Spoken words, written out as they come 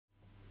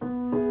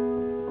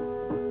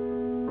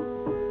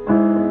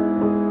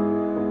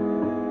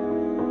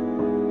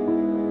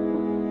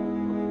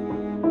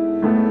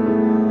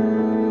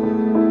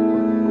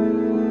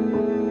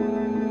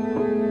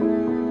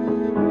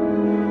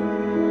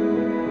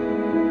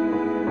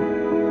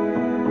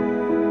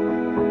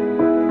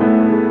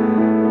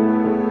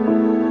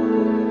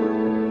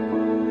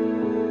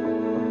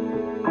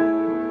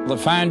The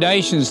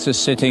foundations to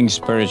sitting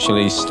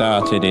spiritually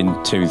started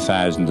in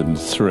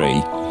 2003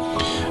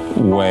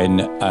 when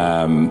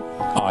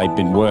I'd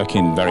been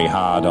working very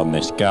hard on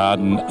this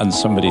garden, and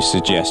somebody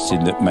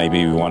suggested that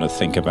maybe we want to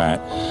think about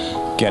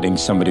getting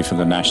somebody from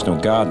the National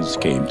Garden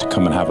Scheme to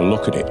come and have a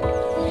look at it.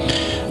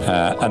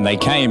 And they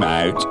came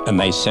out and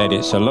they said,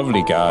 it's a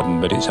lovely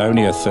garden, but it's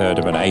only 1/3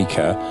 of an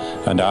acre,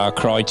 and our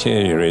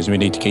criteria is we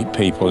need to keep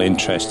people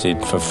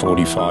interested for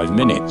 45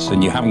 minutes,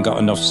 and you haven't got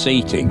enough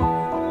seating.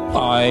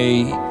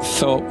 I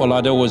thought, well,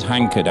 I'd always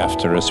hankered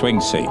after a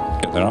swing seat,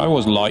 and I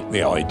always liked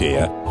the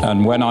idea.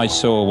 And when I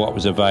saw what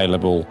was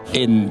available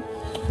in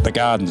the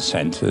garden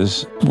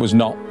centres, was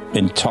not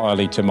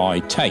entirely to my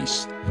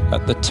taste.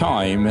 At the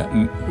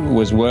time,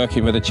 was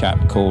working with a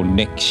chap called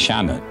Nick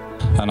Shannon,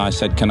 and I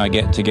said, can I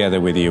get together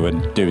with you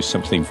and do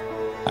something?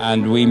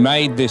 And we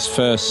made this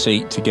first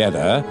seat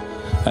together,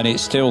 and it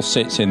still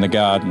sits in the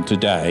garden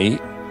today.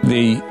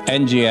 The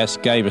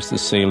NGS gave us the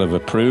seal of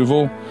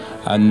approval,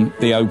 and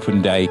the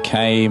open day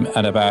came,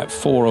 and about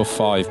 4 or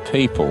 5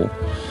 people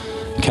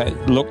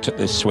looked at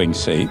this swing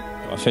seat.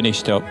 I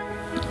finished up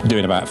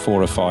doing about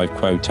 4 or 5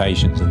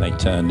 quotations, and they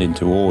turned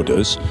into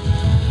orders.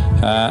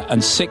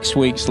 And 6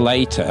 weeks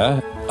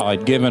later,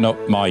 I'd given up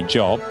my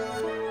job.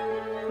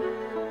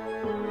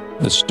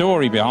 The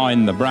story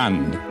behind the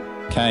brand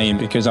came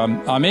because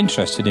I'm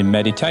interested in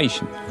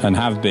meditation and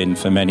have been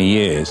for many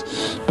years.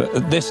 But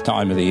at this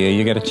time of the year,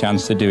 you get a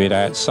chance to do it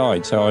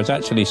outside. So I was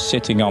actually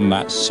sitting on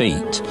that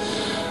seat,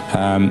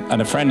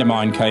 and a friend of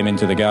mine came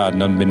into the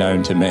garden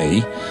unbeknown to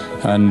me.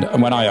 And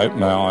when I opened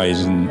my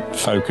eyes and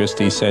focused,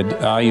 he said,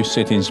 are you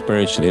sitting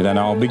spiritually? Then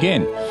I'll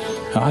begin.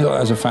 And I thought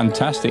that was a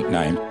fantastic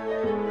name.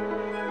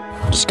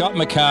 Scott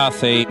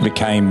McCarthy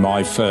became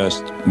my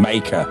first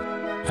maker.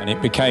 And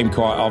it became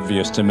quite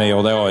obvious to me,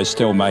 although I was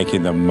still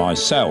making them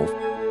myself,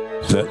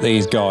 that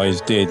these guys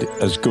did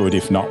as good,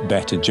 if not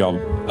better job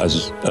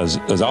as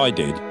I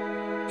did.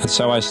 And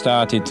so I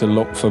started to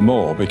look for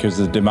more because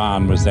the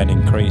demand was then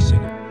increasing.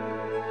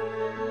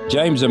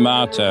 James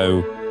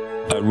Amato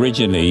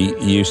originally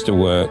used to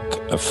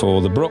work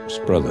for the Brooks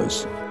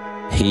brothers.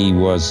 He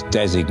was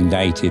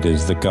designated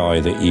as the guy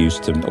that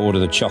used to order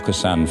the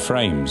Chocosan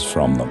frames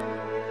from them.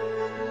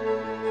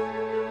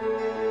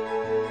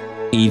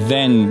 He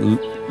then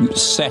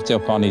set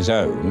up on his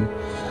own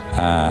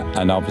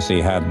and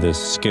obviously had the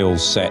skill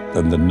set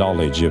and the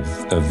knowledge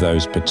of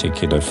those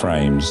particular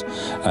frames,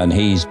 and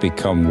he's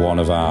become one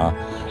of our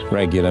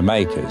regular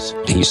makers.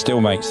 He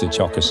still makes the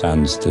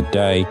Chocosans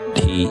today.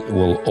 He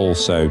will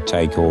also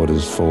take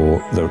orders for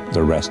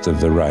the rest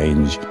of the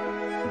range.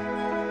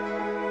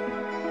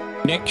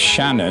 Nick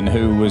Shannon,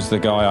 who was the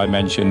guy I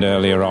mentioned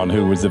earlier on,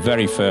 who was the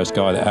very first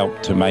guy that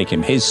helped to make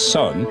him, his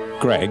son,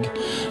 Greg,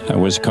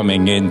 was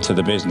coming into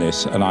the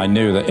business, and I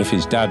knew that if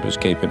his dad was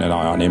keeping an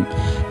eye on him,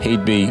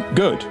 he'd be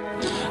good.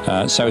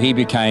 So he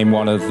became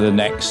one of the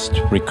next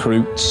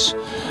recruits.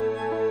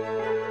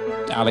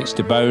 Alex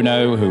De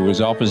Bono, who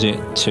was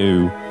opposite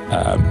to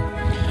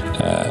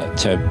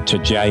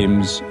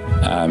James,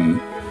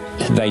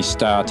 they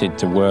started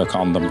to work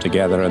on them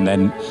together, and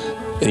then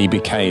he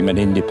became an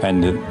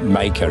independent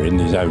maker in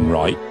his own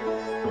right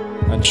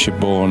at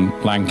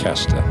Siobhan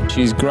Lancaster.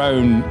 She's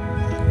grown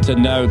to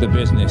know the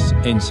business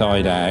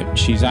inside out.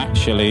 She's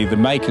actually, the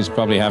makers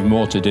probably have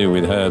more to do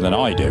with her than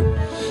I do,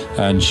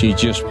 and she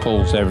just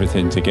pulls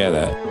everything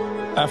together.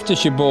 After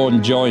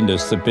Siobhan joined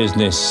us, the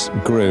business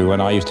grew,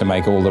 and I used to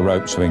make all the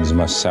rope swings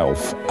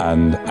myself,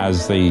 and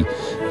as the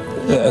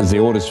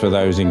orders for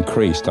those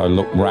increased, I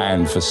looked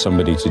round for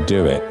somebody to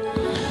do it.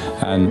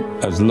 And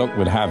as luck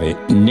would have it,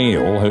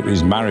 Neil, who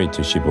is married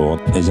to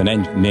Siobhan, is an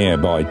engineer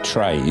by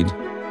trade.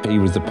 He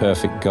was the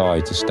perfect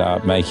guy to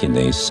start making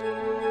these.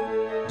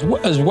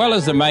 As well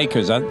as the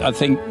makers, I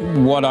think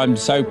what I'm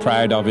so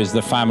proud of is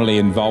the family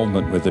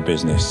involvement with the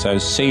business. So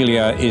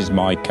Celia is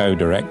my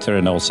co-director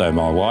and also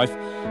my wife,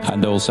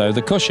 and also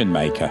the cushion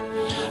maker.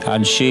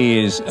 And she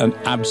is an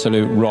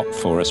absolute rock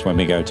for us when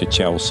we go to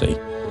Chelsea.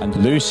 And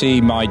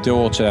Lucy, my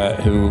daughter,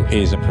 who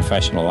is a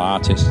professional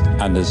artist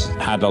and has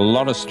had a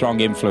lot of strong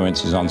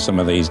influences on some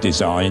of these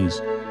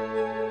designs.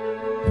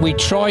 We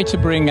try to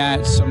bring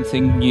out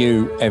something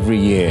new every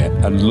year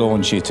and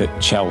launch it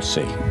at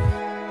Chelsea.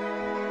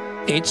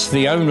 It's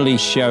the only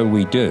show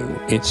we do.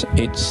 It's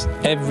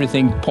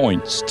everything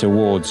points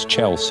towards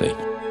Chelsea.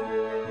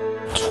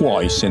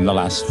 Twice in the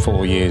last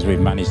 4 years we've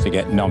managed to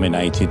get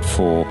nominated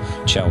for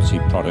Chelsea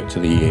Product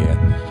of the Year,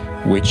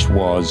 which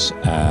was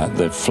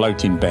the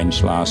floating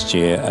bench last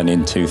year, and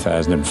in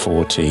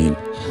 2014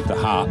 the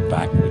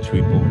Heartback, which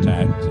we brought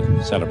out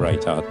to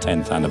celebrate our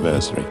 10th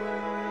anniversary.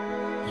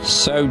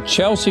 So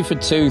Chelsea for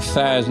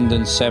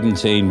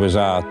 2017 was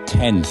our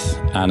 10th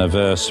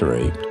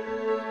anniversary.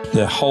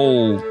 The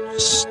whole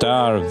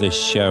star of this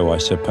show, I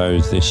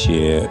suppose, this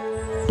year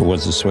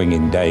was the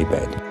swinging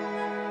daybed.